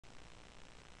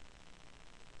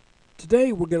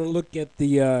Today we're going to look at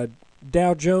the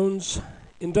Dow Jones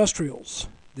Industrials.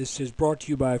 This is brought to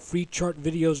you by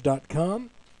freechartvideos.com.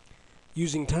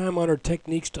 Using time-honored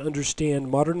techniques to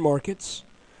understand modern markets.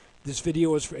 This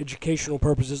video is for educational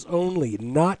purposes only,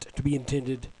 not to be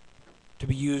intended to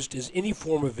be used as any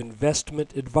form of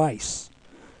investment advice.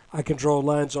 I can draw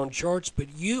lines on charts, but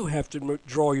you have to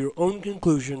draw your own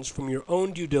conclusions from your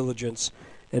own due diligence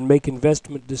and make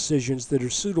investment decisions that are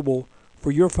suitable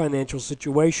for your financial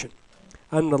situation.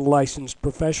 I'm not a licensed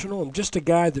professional. I'm just a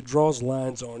guy that draws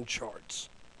lines on charts.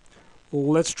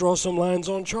 Let's draw some lines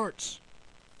on charts.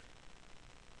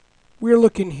 We're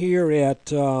looking here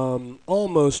at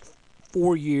almost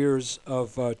 4 years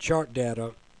of chart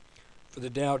data for the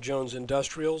Dow Jones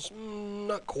Industrials.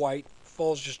 Not quite.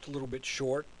 Falls just a little bit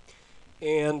short.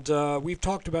 And we've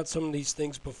talked about some of these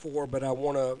things before, but I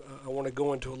want to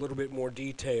go into a little bit more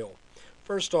detail.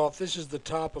 First off, this is the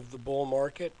top of the bull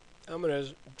market. I'm going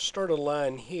to start a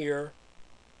line here,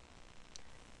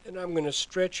 and I'm going to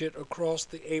stretch it across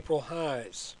the April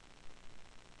highs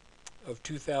of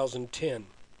 2010.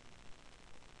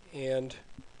 And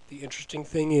the interesting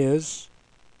thing is,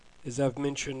 as I've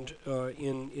mentioned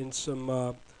in some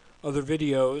other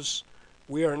videos,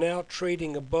 we are now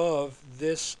trading above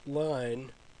this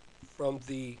line from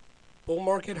the bull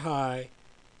market high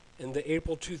in the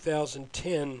April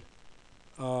 2010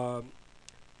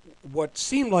 what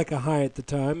seemed like a high at the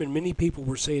time, and many people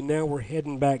were saying now we're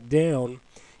heading back down,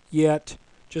 yet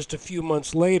just a few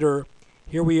months later,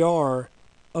 here we are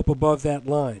up above that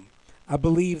line. I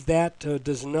believe that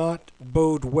does not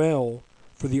bode well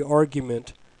for the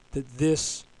argument that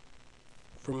this,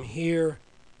 from here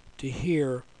to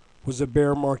here, was a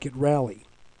bear market rally.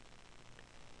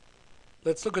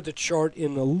 Let's look at the chart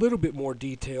in a little bit more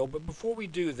detail, but before we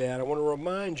do that, I want to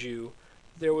remind you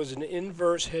there was an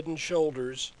inverse head and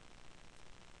shoulders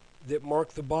that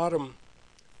marked the bottom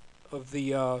of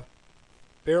the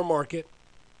bear market,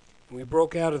 and we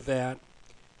broke out of that,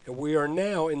 and we are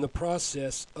now in the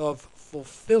process of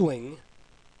fulfilling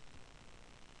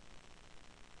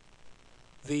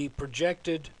the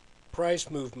projected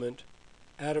price movement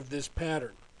out of this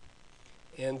pattern.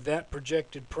 And that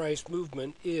projected price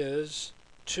movement is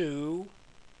to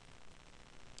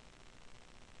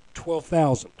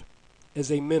 12,000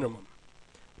 as a minimum.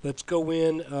 Let's go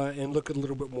in and look at a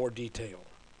little bit more detail.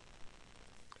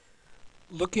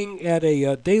 Looking at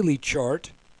a daily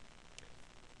chart,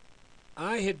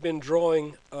 I had been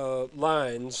drawing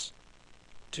lines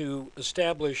to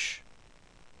establish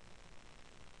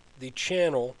the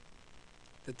channel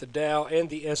that the Dow and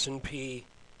the S&P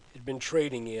had been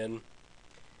trading in,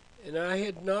 and I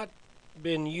had not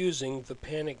been using the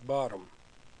panic bottom.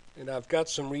 And I've got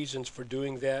some reasons for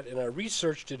doing that, and I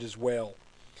researched it as well.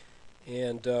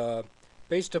 And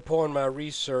based upon my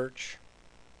research,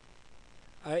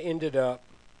 I ended up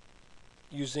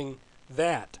using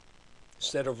that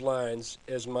set of lines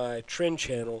as my trend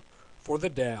channel for the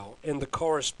Dow and the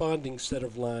corresponding set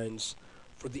of lines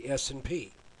for the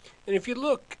S&P. And if you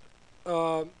look,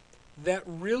 that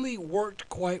really worked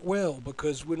quite well,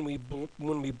 because when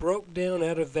we broke down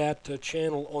out of that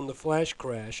channel on the flash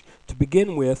crash, to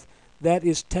begin with, that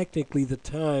is technically the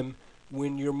time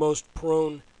when you're most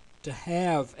prone to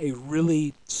have a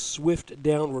really swift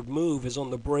downward move, is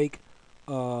on the break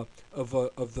of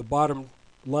the bottom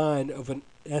line of an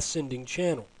ascending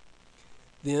channel.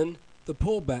 Then the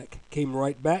pullback came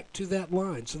right back to that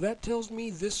line. So that tells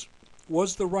me this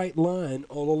was the right line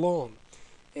all along.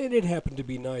 And it happened to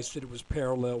be nice that it was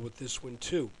parallel with this one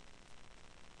too.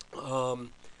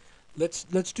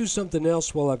 Let's do something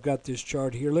else while I've got this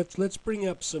chart here. Let's bring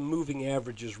up some moving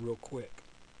averages real quick.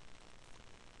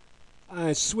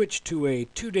 I switched to a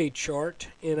 2-day chart,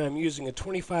 and I'm using a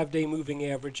 25-day moving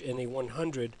average and a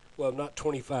 100, well, not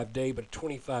 25-day, but a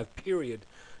 25-period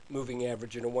moving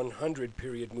average and a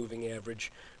 100-period moving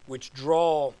average, which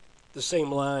draw the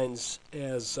same lines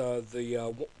as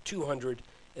the 200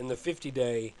 and the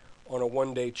 50-day on a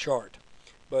 1-day chart.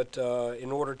 But in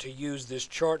order to use this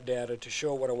chart data to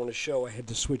show what I want to show, I had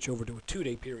to switch over to a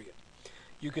 2-day period.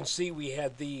 You can see we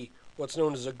had what's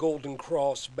known as a golden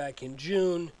cross back in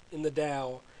June in the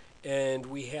Dow, and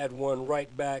we had one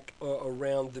right back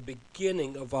around the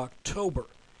beginning of October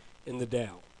in the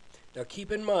Dow. Now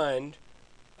keep in mind,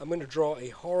 I'm going to draw a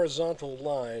horizontal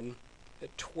line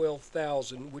at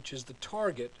 12,000, which is the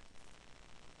target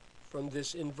from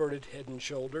this inverted head and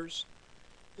shoulders.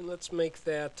 And let's make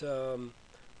that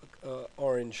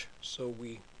orange so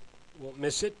we won't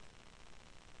miss it.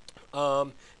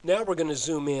 Now we're going to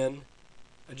zoom in.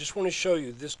 I just want to show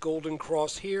you this golden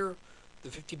cross here, the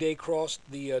 50-day cross,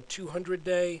 the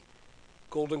 200-day,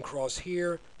 golden cross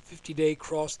here, 50-day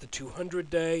crossed the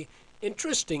 200-day.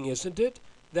 Interesting, isn't it?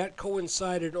 That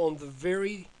coincided on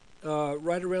the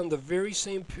right around the very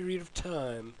same period of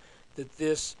time that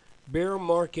this bear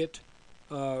market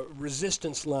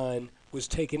resistance line was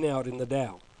taken out in the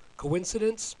Dow.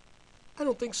 Coincidence? I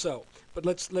don't think so. But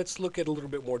let's look at a little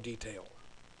bit more detail.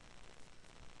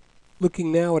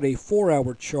 Looking now at a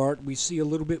 4-hour chart, we see a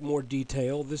little bit more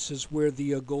detail. This is where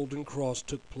the golden cross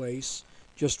took place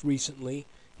just recently.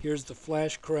 Here's the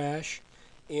flash crash,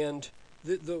 and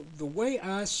the way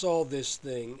I saw this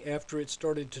thing after it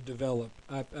started to develop,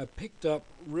 I picked up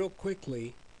real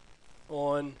quickly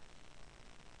on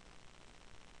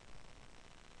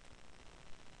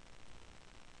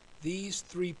these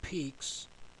three peaks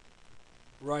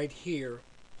right here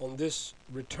on this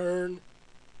return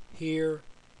here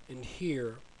and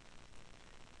here,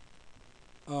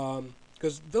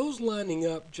 because those lining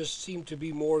up just seem to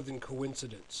be more than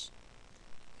coincidence.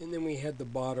 And then we had the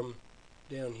bottom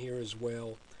down here as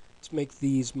well. Let's make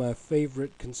these my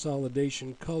favorite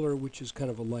consolidation color, which is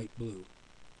kind of a light blue.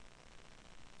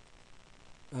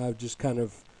 I've just kind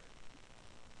of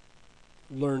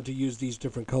learned to use these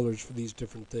different colors for these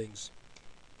different things.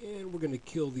 And we're going to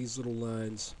kill these little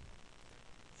lines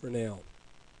for now.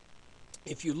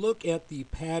 If you look at the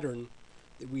pattern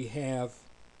that we have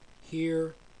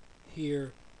here,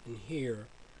 here, and here,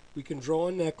 we can draw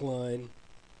a neckline,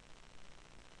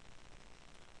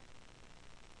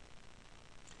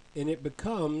 and it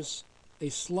becomes a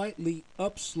slightly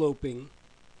upsloping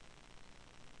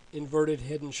inverted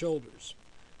head and shoulders,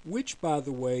 which, by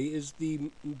the way, is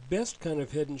the best kind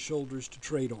of head and shoulders to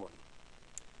trade on,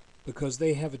 because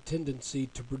they have a tendency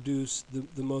to produce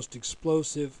the most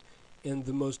explosive and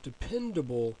the most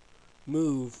dependable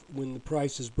move when the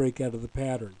prices break out of the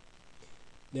pattern.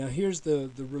 Now here's the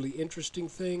really interesting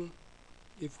thing.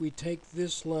 If we take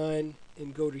this line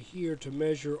and go to here to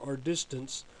measure our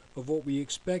distance of what we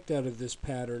expect out of this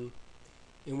pattern,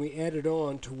 and we add it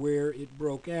on to where it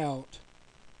broke out,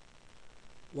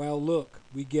 well, look,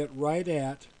 we get right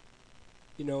at,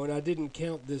 and I didn't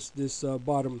count this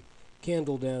bottom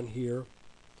candle down here,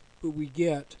 but we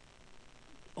get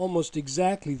almost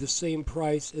exactly the same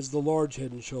price as the large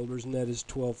head and shoulders, and that is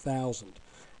 12,000.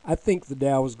 I think the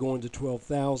Dow is going to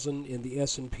 12,000 and the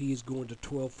S&P is going to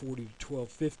 1240 to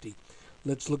 1250.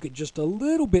 Let's look at just a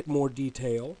little bit more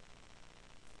detail.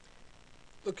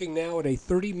 Looking now at a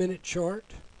 30-minute chart.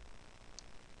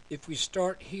 If we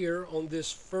start here on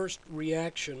this first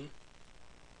reaction,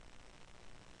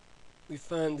 we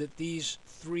find that these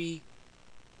three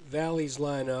valleys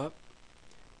line up.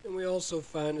 And we also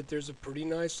find that there's a pretty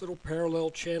nice little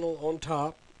parallel channel on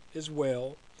top as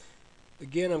well.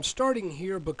 Again, I'm starting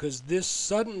here because this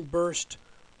sudden burst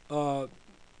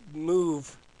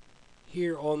move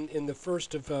here in the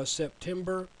 1st of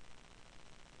September,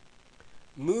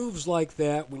 moves like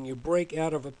that when you break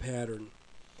out of a pattern,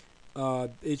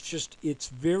 it's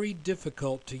very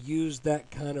difficult to use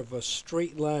that kind of a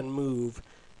straight line move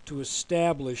to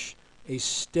establish a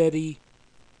steady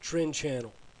trend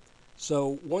channel.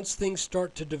 So once things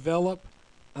start to develop,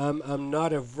 I'm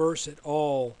not averse at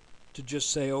all to just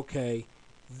say, okay,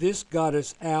 this got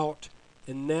us out,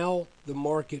 and now the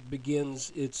market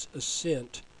begins its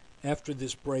ascent after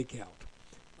this breakout.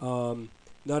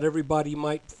 Not everybody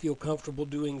might feel comfortable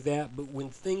doing that, but when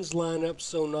things line up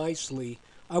so nicely,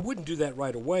 I wouldn't do that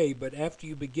right away, but after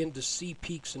you begin to see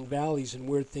peaks and valleys and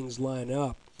where things line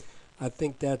up, I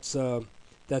think that's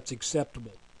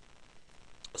acceptable.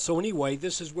 So anyway,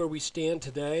 this is where we stand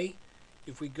today.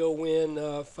 If we go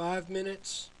in 5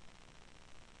 minutes,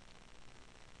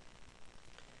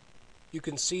 you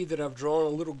can see that I've drawn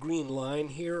a little green line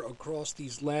here across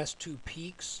these last two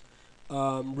peaks.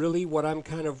 Really what I'm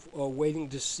kind of waiting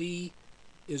to see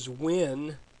is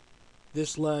when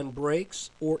this line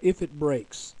breaks, or if it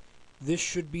breaks. This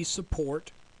should be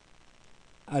support.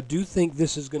 I do think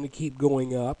this is going to keep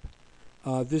going up.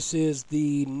 This is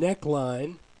the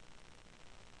neckline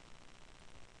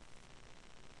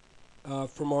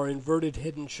from our inverted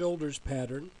head and shoulders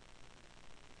pattern.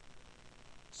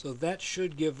 So that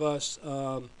should give us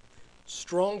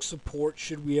strong support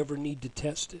should we ever need to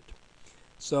test it.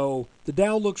 So the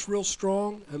Dow looks real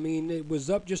strong. I mean, it was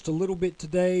up just a little bit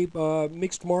today,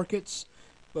 mixed markets.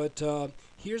 But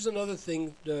here's another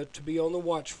thing to be on the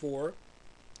watch for.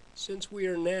 Since we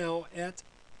are now at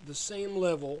the same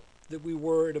level that we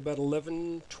were at about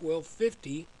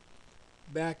 1250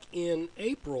 back in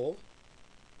April,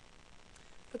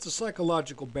 that's a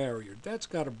psychological barrier. That's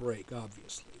got to break,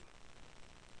 obviously.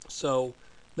 So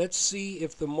let's see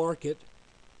if the market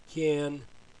can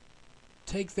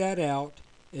take that out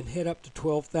and head up to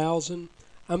 12,000.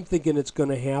 I'm thinking it's going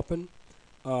to happen.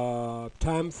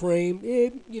 time frame,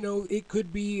 it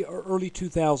could be early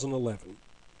 2011,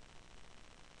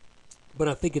 but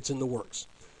I think it's in the works.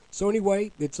 So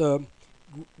anyway,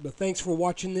 thanks for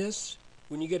watching this.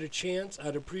 When you get a chance,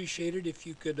 I'd appreciate it if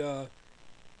you could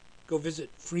go visit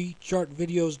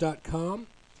freechartvideos.com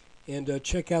and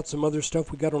check out some other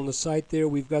stuff we got on the site there.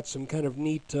 We've got some kind of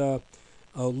neat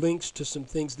links to some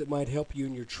things that might help you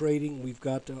in your trading. We've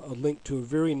got a link to a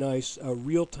very nice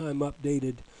real-time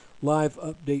updated live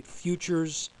update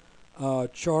futures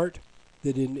chart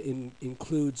that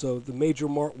includes the major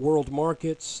world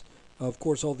markets, of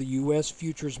course all the U.S.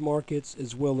 futures markets,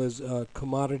 as well as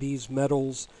commodities,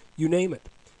 metals, you name it.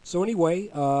 So anyway,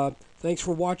 thanks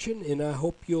for watching, and I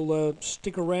hope you'll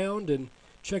stick around and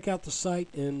check out the site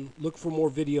and look for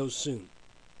more videos soon.